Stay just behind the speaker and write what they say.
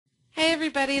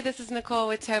everybody, this is Nicole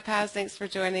with Topaz. Thanks for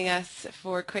joining us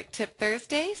for Quick Tip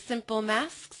Thursday, simple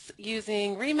masks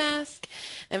using ReMask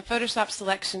and Photoshop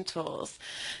Selection Tools.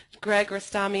 Greg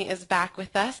Rostami is back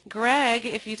with us. Greg,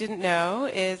 if you didn't know,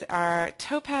 is our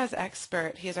Topaz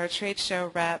expert. He is our trade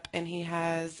show rep, and he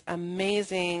has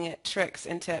amazing tricks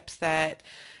and tips that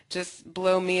just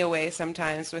blow me away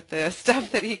sometimes with the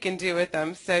stuff that he can do with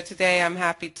them. So today I'm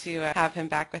happy to have him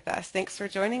back with us. Thanks for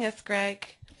joining us,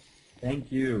 Greg.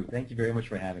 Thank you. Thank you very much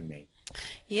for having me.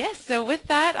 Yes, so with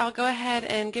that, I'll go ahead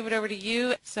and give it over to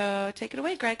you. So take it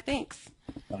away, Greg. Thanks.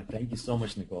 Thank you so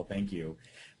much, Nicole. Thank you.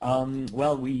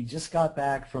 Well, we just got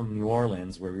back from New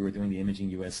Orleans where we were doing the Imaging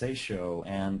USA show,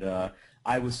 and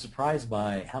I was surprised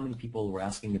by how many people were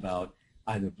asking about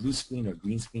either blue screen or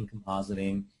green screen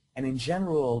compositing. And in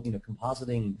general,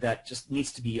 compositing that just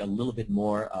needs to be a little bit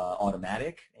more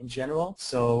automatic in general.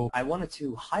 So I wanted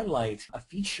to highlight a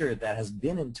feature that has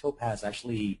been in Topaz,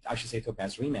 actually, I should say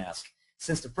Topaz ReMask,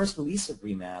 since the first release of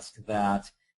ReMask,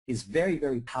 that is very,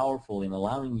 very powerful in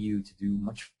allowing you to do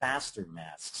much faster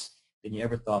masks than you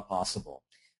ever thought possible.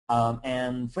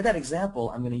 And for that example,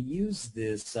 I'm going to use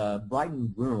this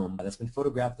Brighton room that's been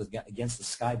photographed against the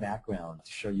sky background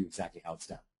to show you exactly how it's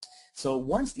done. So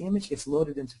once the image gets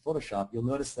loaded into Photoshop, you'll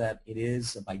notice that it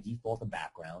is by default a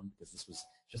background because this was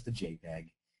just a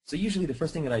JPEG. So usually the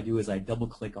first thing that I do is I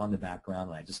double-click on the background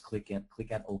and I just click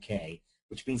at OK,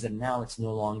 which means that now it's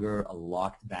no longer a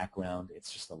locked background.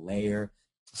 It's just a layer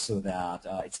so that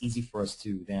it's easy for us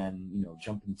to then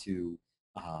jump into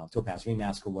Topaz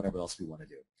ReMask or whatever else we want to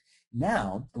do.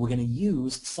 Now we're going to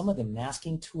use some of the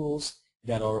masking tools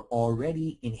that are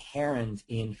already inherent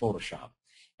in Photoshop.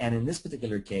 And in this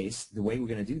particular case, the way we're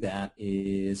going to do that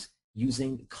is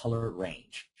using color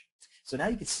range. So now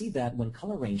you can see that when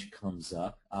color range comes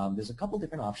up, there's a couple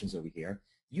different options over here.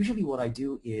 Usually what I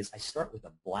do is I start with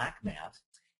a black mat,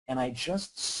 and I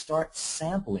just start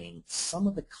sampling some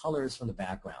of the colors from the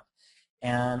background.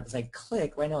 And as I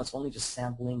click, right now it's only just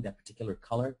sampling that particular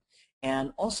color.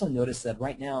 And also notice that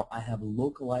right now I have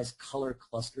localized color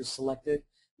clusters selected,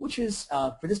 which is,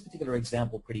 for this particular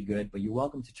example, pretty good, but you're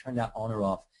welcome to turn that on or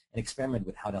off and experiment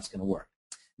with how that's going to work.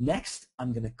 Next,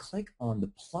 I'm going to click on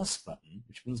the plus button,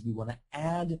 which means we want to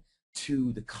add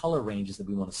to the color ranges that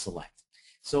we want to select.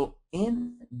 So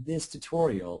in this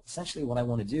tutorial, essentially what I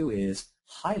want to do is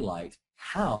highlight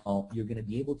how you're going to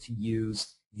be able to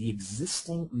use the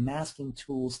existing masking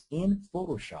tools in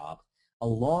Photoshop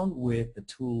along with the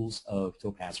tools of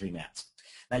Topaz ReMask.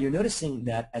 Now you're noticing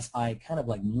that as I kind of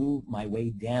like move my way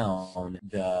down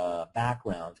the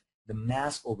background, the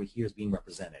mask over here is being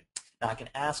represented. Now I can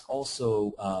ask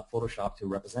also Photoshop to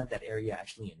represent that area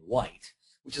actually in white,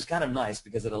 which is kind of nice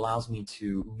because it allows me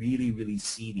to really, really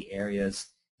see the areas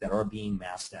that are being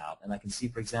masked out. And I can see,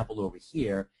 for example, over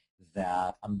here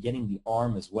that I'm getting the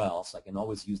arm as well, so I can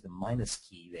always use the minus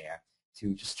key there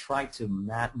to just try to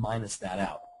minus that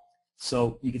out.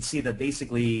 So you can see that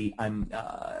basically I'm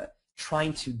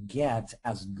trying to get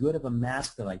as good of a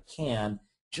mask that I can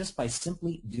just by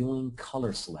simply doing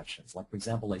color selections. Like, for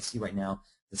example, I see right now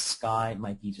the sky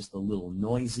might be just a little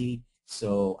noisy,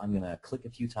 so I'm going to click a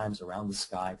few times around the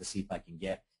sky to see if I can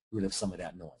get rid of some of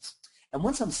that noise. And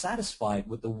once I'm satisfied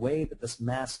with the way that this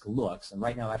mask looks, and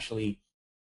right now actually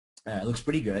it looks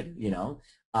pretty good, and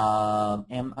I'm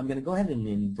going to go ahead and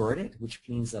invert it, which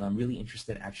means that I'm really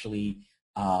interested actually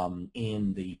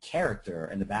in the character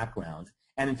and the background.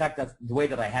 And in fact, the way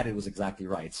that I had it was exactly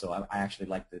right. So I actually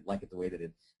like it the way that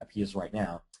it appears right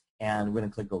now. And we're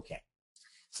going to click OK.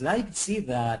 So now you can see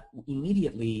that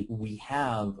immediately we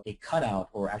have a cutout,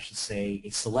 or I should say a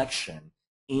selection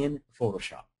in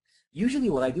Photoshop. Usually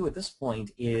what I do at this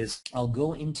point is I'll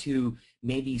go into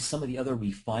maybe some of the other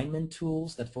refinement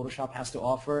tools that Photoshop has to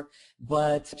offer.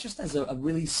 But just as a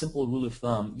really simple rule of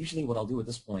thumb, usually what I'll do at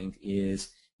this point is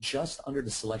just under the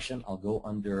selection, I'll go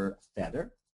under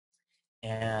Feather.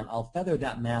 And I'll feather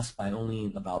that mask by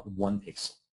only about 1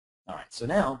 pixel. All right, so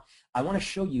now I want to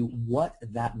show you what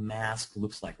that mask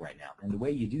looks like right now. And the way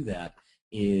you do that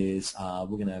is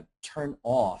we're going to turn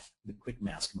off the quick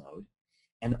mask mode.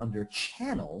 And under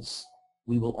channels,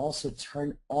 we will also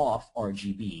turn off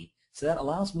RGB. So that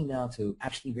allows me now to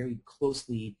actually very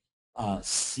closely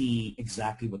see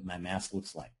exactly what my mask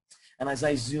looks like. And as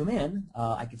I zoom in,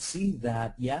 I can see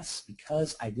that, yes,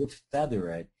 because I did feather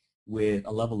it with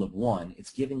a level of 1,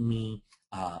 it's giving me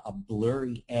a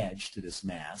blurry edge to this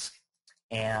mask.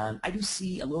 And I do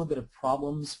see a little bit of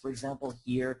problems, for example,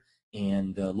 here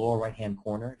in the lower right-hand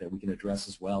corner that we can address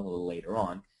as well a little later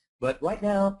on. But right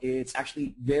now, it's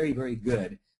actually very, very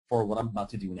good for what I'm about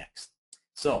to do next.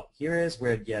 So here is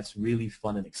where it gets really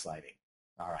fun and exciting.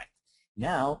 All right.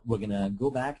 Now we're going to go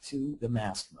back to the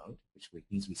mask mode, which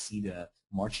means we see the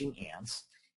marching ants,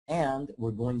 and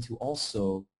we're going to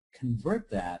also convert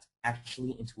that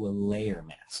actually into a layer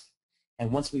mask.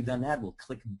 And once we've done that, we'll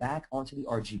click back onto the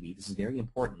RGB. This is very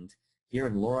important here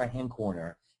in the lower right-hand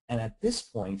corner. And at this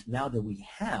point, now that we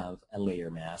have a layer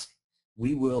mask,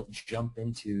 we will jump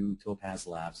into Topaz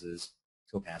Labs'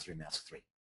 Topaz ReMask 3.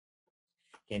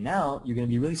 Okay, now you're going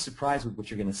to be really surprised with what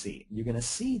you're going to see. You're going to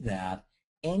see that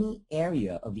any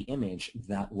area of the image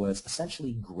that was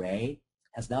essentially gray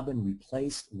has now been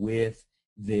replaced with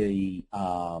the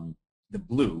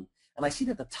blue. And I see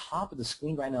that the top of the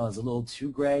screen right now is a little too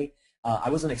gray.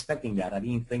 I wasn't expecting that. I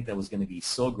didn't think that was going to be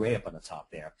so gray up on the top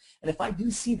there. And if I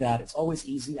do see that, it's always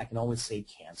easy. I can always say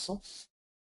cancel.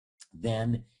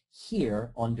 Then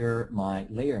here under my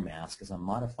layer mask, as I'm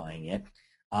modifying it,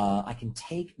 I can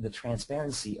take the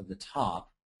transparency of the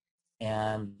top,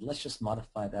 and let's just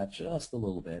modify that just a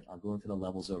little bit. I'll go into the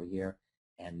levels over here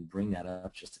and bring that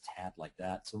up just a tad like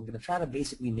that. So we're going to try to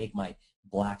basically make my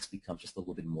blacks become just a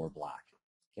little bit more black.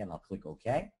 Okay, and I'll click OK.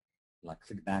 And I'll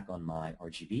click back on my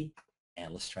RGB,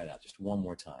 and let's try that just one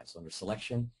more time. So under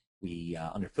selection,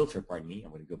 under filter, pardon me,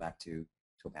 I'm going to go back to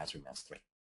Topaz ReMask 3.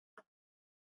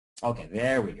 Okay,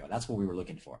 there we go. That's what we were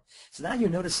looking for. So now you're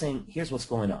noticing, here's what's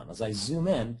going on. As I zoom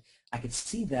in, I can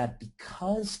see that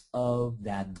because of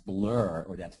that blur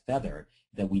or that feather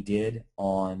that we did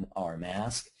on our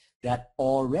mask, that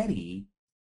already,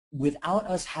 without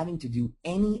us having to do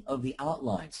any of the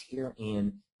outlines here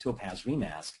in Topaz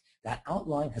ReMask, that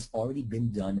outline has already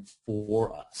been done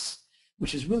for us,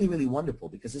 which is really, really wonderful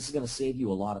because this is going to save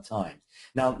you a lot of time.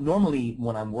 Now, normally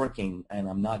when I'm working and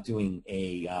I'm not doing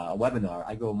a webinar,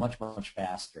 I go much, much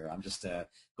faster. I'm just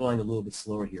going a little bit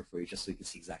slower here for you just so you can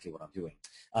see exactly what I'm doing.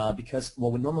 Because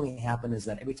what would normally happen is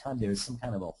that every time there's some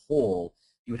kind of a hole,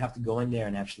 you would have to go in there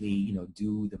and actually,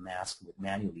 do the mask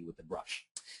manually with the brush.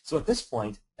 So at this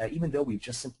point, even though we've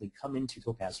just simply come into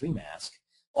Topaz ReMask,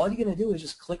 all you're going to do is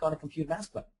just click on a compute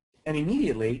mask button. And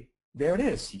immediately, there it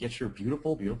is. You get your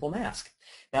beautiful, beautiful mask.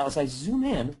 Now, as I zoom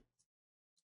in,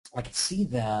 I can see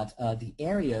that the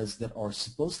areas that are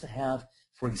supposed to have,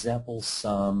 for example,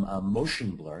 some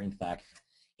motion blur. In fact,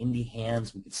 in the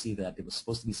hands, we could see that there was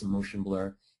supposed to be some motion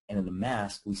blur. And in the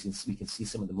mask, we can see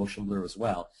some of the motion blur as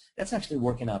well. That's actually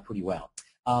working out pretty well.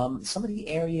 Some of the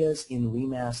areas in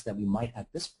ReMask that we might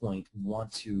at this point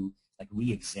want to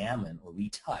re-examine or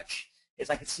retouch is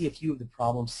I can see a few of the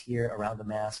problems here around the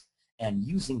mask. And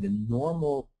using the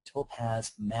normal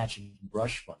Topaz magic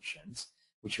brush functions,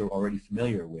 which you're already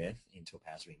familiar with in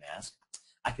Topaz ReMask,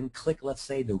 I can click, let's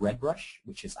say, the red brush,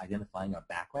 which is identifying our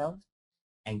background,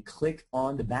 and click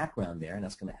on the background there, and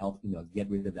that's going to help get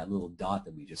rid of that little dot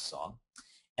that we just saw.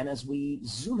 And as we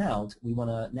zoom out, we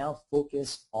want to now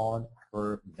focus on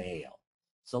her veil.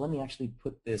 So let me actually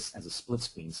put this as a split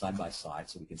screen side by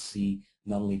side so we can see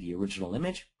not only the original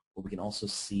image, but we can also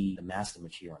see the mask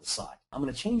image here on the side. I'm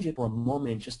going to change it for a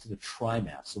moment just to the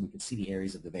tri-map so we can see the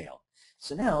areas of the veil.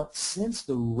 So now, since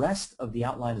the rest of the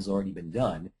outline has already been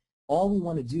done, all we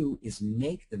want to do is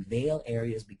make the veil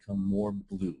areas become more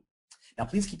blue. Now,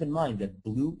 please keep in mind that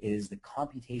blue is the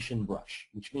computation brush,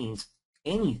 which means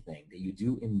anything that you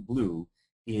do in blue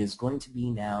is going to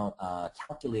be now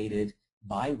calculated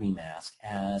by ReMask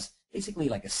as basically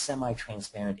like a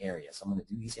semi-transparent area. So I'm going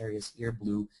to do these areas here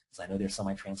blue because I know they're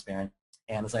semi-transparent.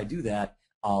 And as I do that,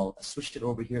 I'll switch it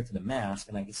over here to the mask,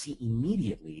 and I can see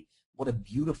immediately what a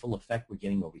beautiful effect we're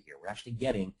getting over here. We're actually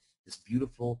getting this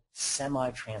beautiful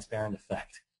semi-transparent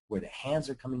effect where the hands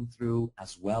are coming through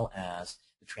as well as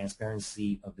the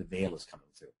transparency of the veil is coming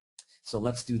through. So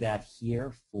let's do that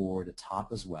here for the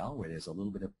top as well, where there's a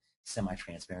little bit of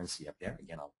semi-transparency up there.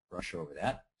 Again, I'll brush over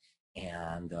that.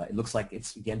 And it looks like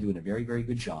it's, again, doing a very, very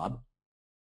good job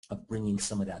of bringing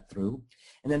some of that through.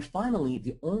 And then finally,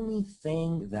 the only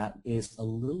thing that is a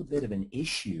little bit of an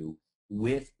issue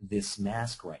with this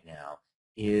mask right now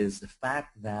is the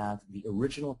fact that the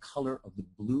original color of the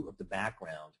blue of the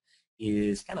background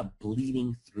is kind of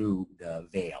bleeding through the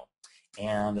veil.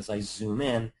 And as I zoom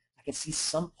in, I can see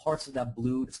some parts of that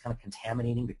blue that's kind of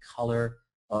contaminating the color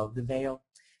of the veil.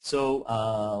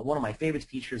 So one of my favorite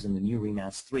features in the new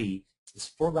ReMask 3 is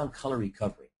foreground color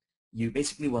recovery. You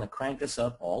basically want to crank this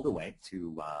up all the way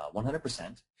to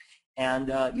 100%.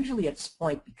 And usually at this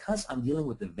point, because I'm dealing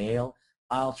with the veil,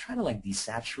 I'll try to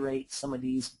desaturate some of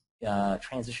these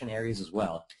transition areas as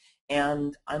well.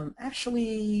 And I'm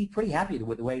actually pretty happy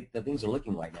with the way that things are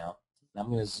looking right now. I'm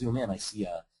going to zoom in. I see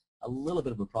a little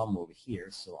bit of a problem over here,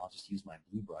 so I'll just use my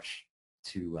blue brush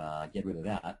to get rid of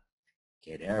that.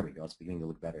 Okay, there we go. It's beginning to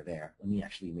look better there. Let me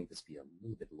actually make this be a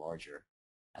little bit larger.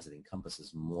 as it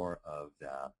encompasses more of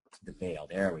the veil.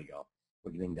 There we go.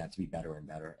 We're getting that to be better and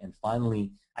better. And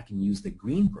finally, I can use the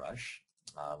green brush,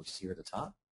 which is here at the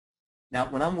top. Now,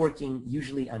 when I'm working,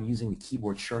 usually I'm using the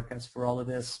keyboard shortcuts for all of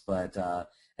this, but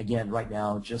again, right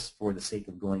now, just for the sake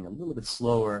of going a little bit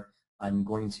slower, I'm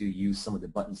going to use some of the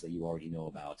buttons that you already know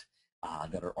about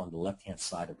that are on the left-hand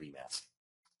side of ReMask.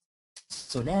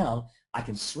 So now I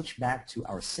can switch back to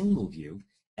our single view,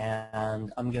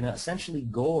 and I'm going to essentially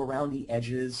go around the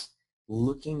edges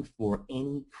looking for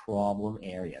any problem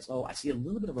areas. Oh, I see a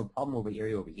little bit of a problem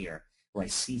area over here where I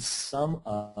see some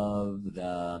of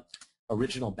the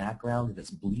original background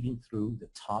that's bleeding through the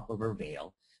top of her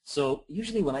veil. So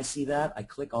usually when I see that, I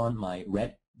click on my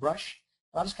red brush.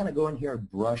 I'll just kind of go in here and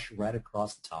brush right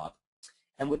across the top.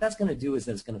 And what that's going to do is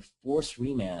that it's going to force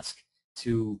ReMask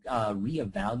to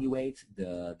reevaluate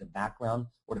the background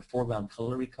or the foreground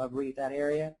color recovery at that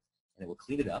area, and it will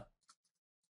clean it up.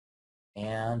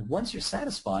 And once you're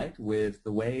satisfied with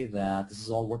the way that this is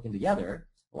all working together,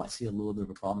 well, I see a little bit of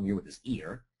a problem here with this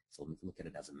ear, so let me look at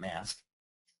it as a mask.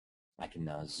 I can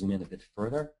zoom in a bit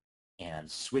further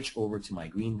and switch over to my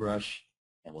green brush,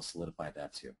 and we'll solidify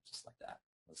that too, just like that.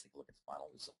 Let's take a look at the final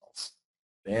results.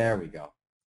 There we go.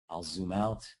 I'll zoom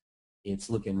out. It's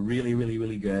looking really, really,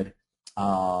 really good.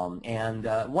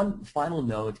 One final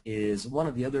note is one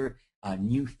of the other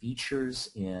new features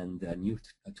in the new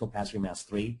Topaz ReMask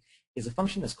 3 is a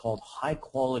function that's called high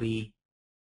quality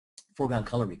foreground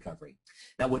color recovery.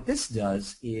 Now what this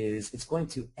does is it's going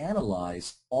to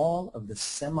analyze all of the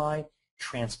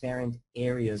semi-transparent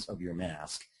areas of your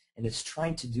mask, and it's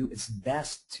trying to do its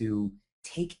best to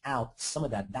take out some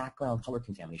of that background color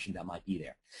contamination that might be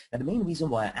there. Now the main reason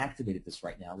why I activated this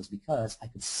right now is because I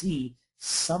could see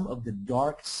some of the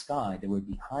dark sky that were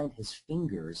behind his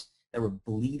fingers that were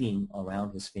bleeding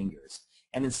around his fingers.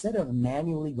 And instead of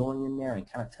manually going in there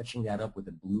and kind of touching that up with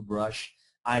a blue brush,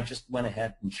 I just went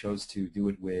ahead and chose to do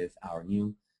it with our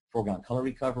new foreground color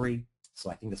recovery. So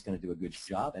I think that's going to do a good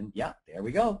job. And yeah, there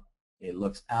we go. It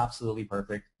looks absolutely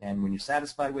perfect. And when you're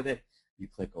satisfied with it, you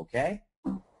click OK.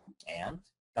 And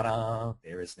ta-da,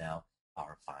 there is now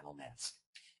our final mask.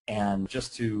 And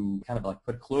just to kind of like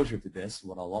put closure to this,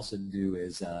 what I'll also do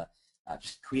is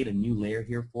just create a new layer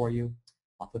here for you.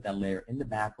 I'll put that layer in the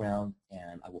background,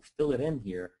 and I will fill it in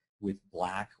here with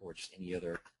black or just any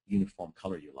other uniform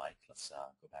color you like. Let's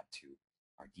go back to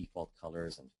our default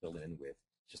colors and fill it in with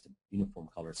just a uniform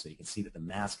color so you can see that the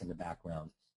mask in the background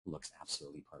looks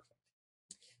absolutely perfect.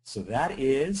 So that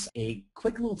is a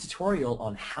quick little tutorial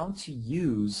on how to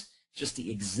use just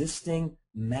the existing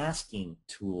masking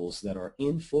tools that are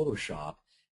in Photoshop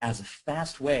as a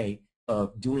fast way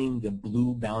of doing the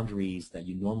blue boundaries that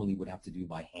you normally would have to do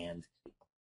by hand.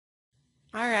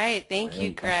 All right, thank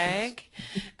you, Greg.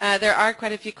 There are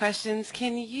quite a few questions.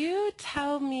 Can you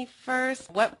tell me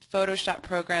first what Photoshop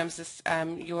programs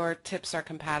your tips are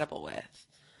compatible with?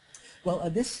 Well,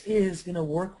 this is going to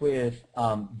work with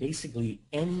basically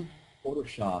any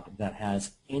Photoshop that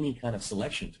has any kind of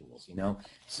selection tools, you know.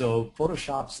 So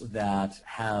Photoshops that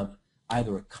have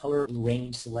either a color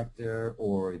range selector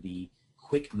or the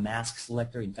quick mask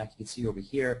selector. In fact, you can see over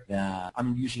here that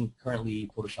I'm using currently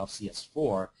Photoshop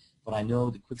CS4, but I know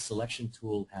the quick selection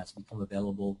tool has become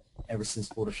available ever since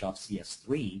Photoshop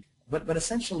CS3. But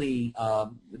essentially,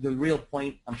 the real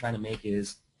point I'm trying to make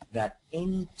is that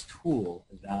any tool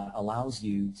that allows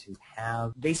you to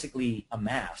have basically a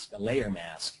mask, a layer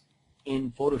mask,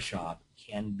 in Photoshop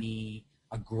can be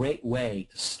a great way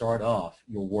to start off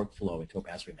your workflow in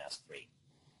Topaz ReMask 3.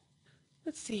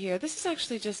 Let's see here. This is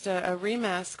actually just a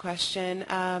ReMask question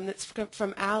that's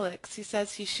from Alex. He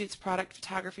says he shoots product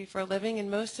photography for a living,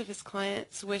 and most of his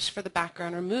clients wish for the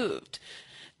background removed.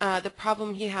 The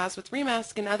problem he has with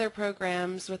ReMask and other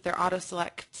programs with their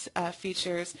auto-select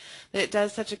features, that it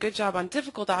does such a good job on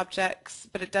difficult objects,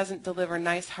 but it doesn't deliver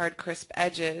nice, hard, crisp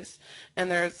edges,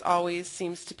 and there's always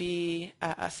seems to be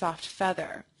a soft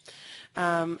feather,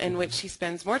 in which he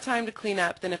spends more time to clean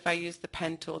up than if I use the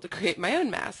pen tool to create my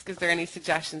own mask. Is there any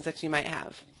suggestions that you might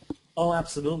have? Oh,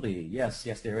 absolutely. Yes,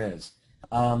 there is.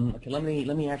 Okay, let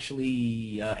me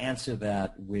actually answer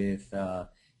that with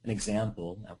an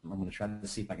example. I'm going to try to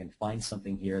see if I can find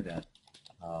something here that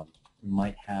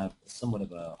might have somewhat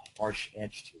of a harsh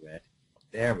edge to it.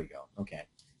 There we go. Okay.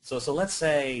 So let's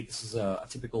say this is a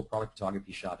typical product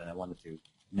photography shot, and I wanted to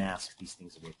mask these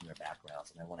things away from their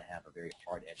backgrounds, and I want to have a very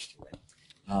hard edge to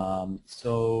it.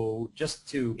 So just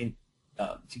to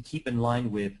keep in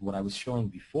line with what I was showing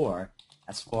before,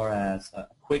 as far as a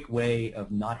quick way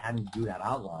of not having to do that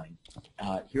outline,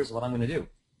 here's what I'm going to do.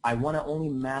 I want to only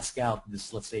mask out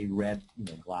this, let's say, red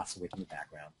glass away from the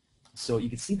background. So you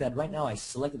can see that right now I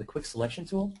selected the quick selection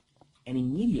tool, and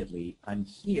immediately I'm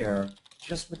here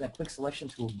just with that quick selection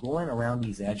tool going around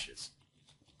these edges.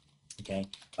 Okay,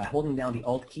 by holding down the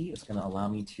Alt key, it's going to allow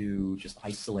me to just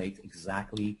isolate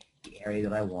exactly the area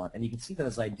that I want. And you can see that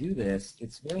as I do this,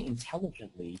 it's very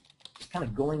intelligently just kind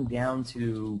of going down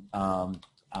to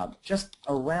just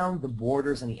around the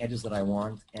borders and the edges that I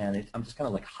want, and I'm just kind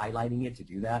of like highlighting it to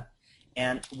do that.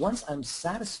 And once I'm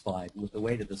satisfied with the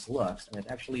way that this looks, and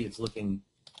it's looking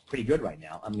pretty good right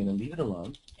now, I'm going to leave it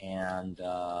alone, and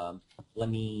let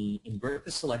me invert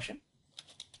the selection.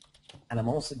 And I'm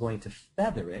also going to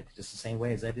feather it just the same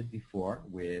way as I did before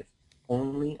with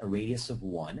only a radius of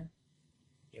 1,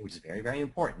 which is very, very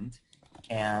important.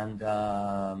 And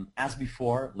as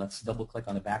before, let's double-click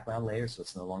on the background layer so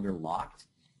it's no longer locked,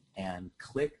 and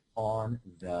click on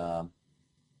the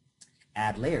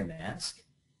Add Layer Mask.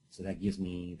 So that gives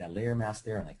me that layer mask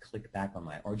there, and I click back on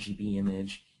my RGB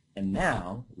image, and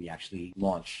now we actually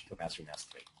launch Topaz ReMask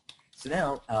 3. So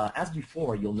now, as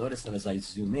before, you'll notice that as I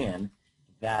zoom in,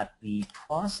 that the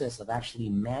process of actually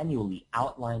manually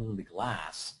outlining the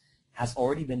glass has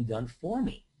already been done for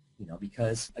me.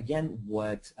 Because again,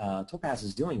 what Topaz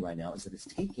is doing right now is that it's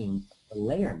taking the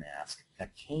layer mask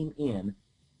that came in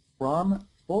from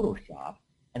Photoshop,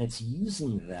 and it's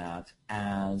using that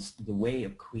as the way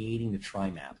of creating the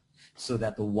tri-map, so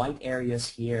that the white areas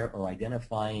here are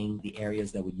identifying the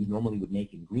areas that you normally would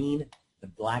make in green, the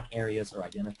black areas are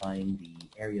identifying the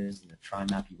areas in the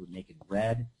tri-map you would make in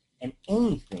red, and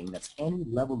anything that's any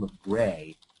level of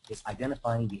gray is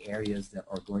identifying the areas that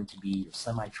are going to be your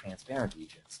semi-transparent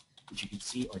regions, which you can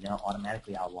see are now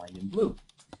automatically outlined in blue.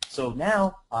 So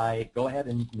now I go ahead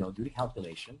and do the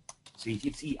calculation. So you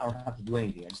can see I don't have to do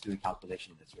anything. I just do the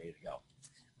calculation and it's ready to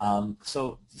go.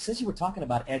 So since you were talking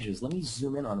about edges, let me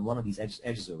zoom in on one of these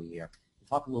edges over here and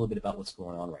talk a little bit about what's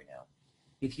going on right now.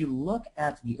 If you look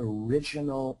at the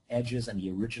original edges and the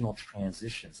original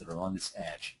transitions that are on this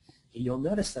edge, you'll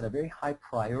notice that a very high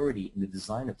priority in the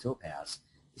design of Topaz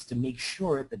is to make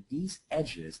sure that these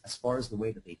edges, as far as the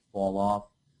way that they fall off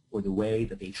or the way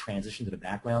that they transition to the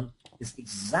background, is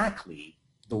exactly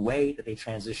the way that they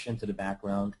transition to the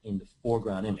background in the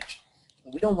foreground image.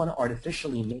 We don't want to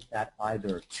artificially make that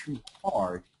either too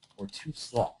hard or too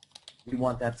soft. We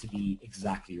want that to be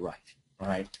exactly right. All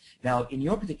right. Now, in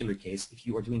your particular case, if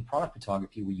you are doing product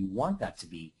photography where you want that to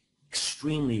be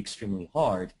extremely, extremely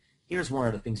hard, here's one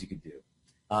of the things you could do.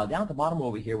 Down at the bottom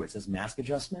over here where it says mask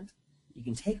adjustment, you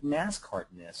can take mask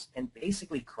hardness and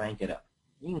basically crank it up.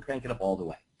 You can crank it up all the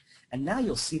way. And now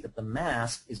you'll see that the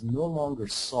mask is no longer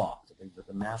soft, that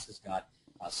the mask has got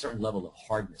a certain level of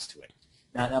hardness to it.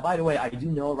 Now, by the way, I do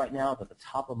know right now that the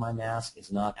top of my mask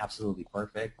is not absolutely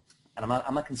perfect, and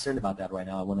I'm not concerned about that right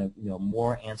now. I want to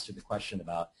more answer the question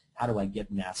about how do I get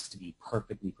masks to be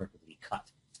perfectly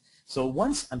cut. So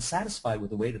once I'm satisfied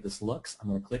with the way that this looks, I'm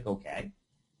going to click OK.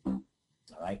 All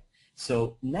right.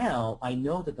 So now I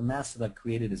know that the mask that I've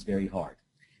created is very hard.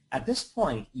 At this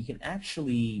point, you can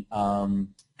actually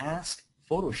ask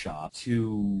Photoshop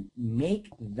to make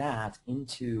that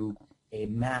into a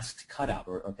masked cutout,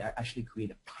 or to actually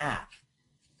create a path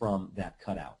from that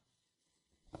cutout.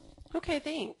 Okay,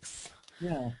 thanks.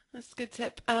 Yeah. That's a good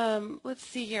tip. Let's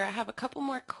see here. I have a couple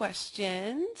more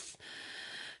questions.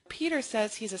 Peter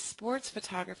says he's a sports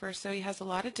photographer, so he has a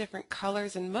lot of different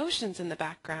colors and motions in the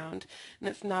background, and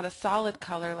it's not a solid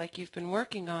color like you've been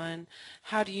working on.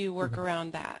 How do you work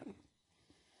around that?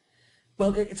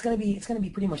 Well, it's going to be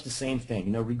pretty much the same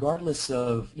thing, regardless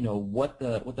of what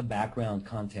the background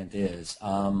content is.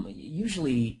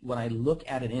 Usually, when I look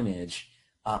at an image,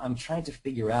 I'm trying to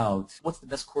figure out what's the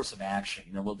best course of action.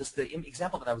 Well, the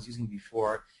example that I was using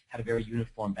before had a very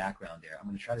uniform background there. I'm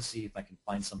going to try to see if I can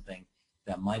find something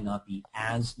that might not be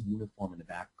as uniform in the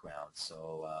background.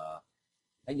 So,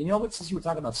 and you know what? Since you were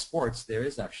talking about sports, there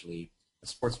is actually a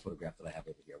sports photograph that I have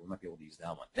over here. We might be able to use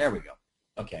that one. There we go.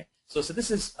 Okay. So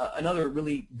this is another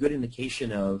really good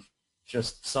indication of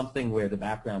just something where the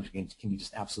background can be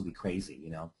just absolutely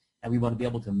crazy, and we want to be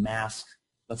able to mask,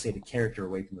 let's say, the character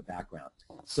away from the background.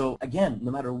 So again, no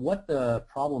matter what the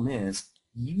problem is,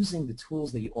 using the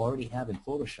tools that you already have in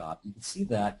Photoshop, you can see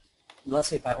that, let's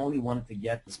say if I only wanted to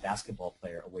get this basketball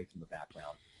player away from the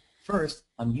background. First,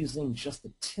 I'm using just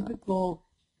the typical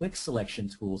quick selection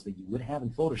tools that you would have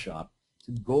in Photoshop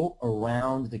to go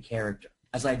around the character.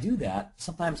 As I do that,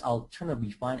 sometimes I'll turn a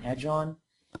refine edge on,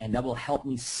 and that will help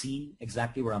me see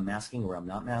exactly where I'm masking or where I'm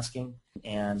not masking.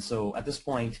 And so at this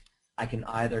point, I can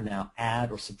either now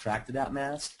add or subtract to that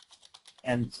mask.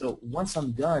 And so once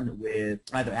I'm done with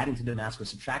either adding to the mask or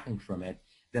subtracting from it,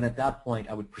 then at that point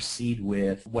I would proceed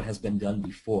with what has been done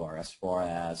before, as far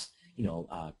as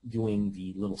doing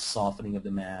the little softening of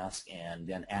the mask and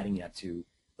then adding that to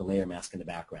the layer mask in the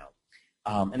background.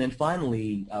 And then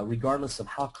finally, regardless of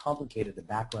how complicated the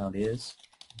background is,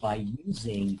 by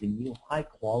using the new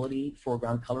high-quality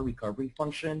foreground color recovery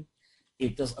function,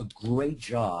 it does a great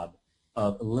job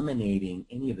of eliminating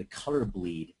any of the color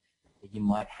bleed that you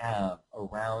might have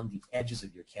around the edges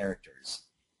of your characters.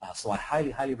 So I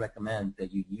highly, highly recommend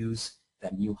that you use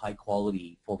that new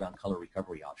high-quality foreground color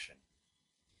recovery option.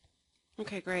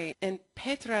 Okay, great. And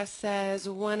Petra says,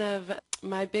 one of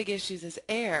my big issues is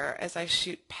air as I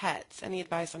shoot pets. Any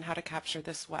advice on how to capture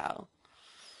this well?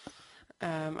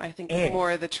 I think Air.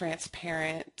 more of the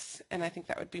transparent, and I think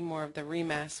that would be more of the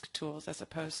ReMask tools as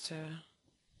opposed to...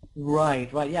 Right,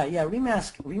 yeah.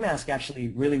 ReMask actually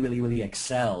really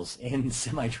excels in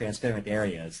semi-transparent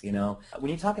areas, When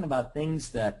you're talking about things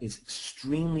that is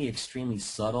extremely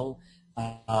subtle,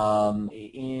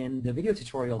 in the video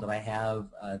tutorial that I have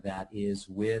that is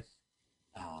with,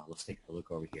 let's take a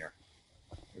look over here.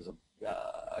 There's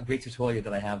a great tutorial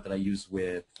that I have that I use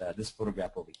with this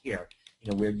photograph over here,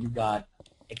 where you've got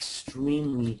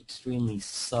extremely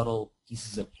subtle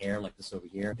pieces of hair like this over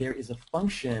here. There is a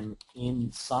function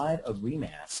inside of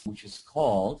ReMask which is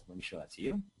called, let me show that to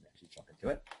you, actually jump into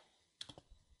it.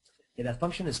 Yeah, that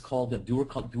function is called the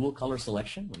dual color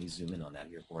selection. Let me zoom in on that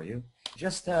here for you.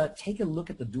 Just take a look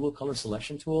at the dual color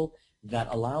selection tool that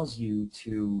allows you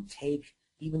to take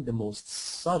even the most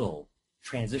subtle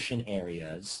transition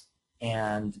areas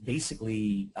and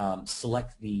basically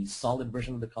select the solid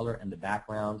version of the color and the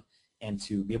background, and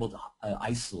to be able to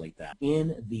isolate that.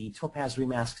 In the Topaz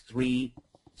ReMask 3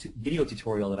 video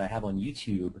tutorial that I have on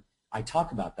YouTube, I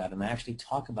talk about that, and I actually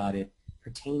talk about it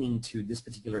pertaining to this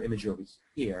particular image over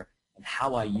here and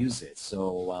how I use it.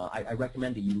 So I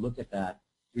recommend that you look at that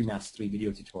ReMask 3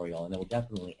 video tutorial, and it will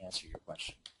definitely answer your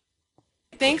question.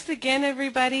 Thanks again,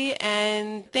 everybody,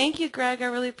 and thank you, Greg. I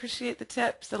really appreciate the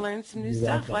tips. I learned some new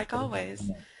stuff, like always.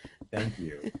 Thank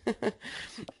you. All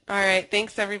right.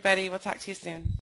 Thanks, everybody. We'll talk to you soon.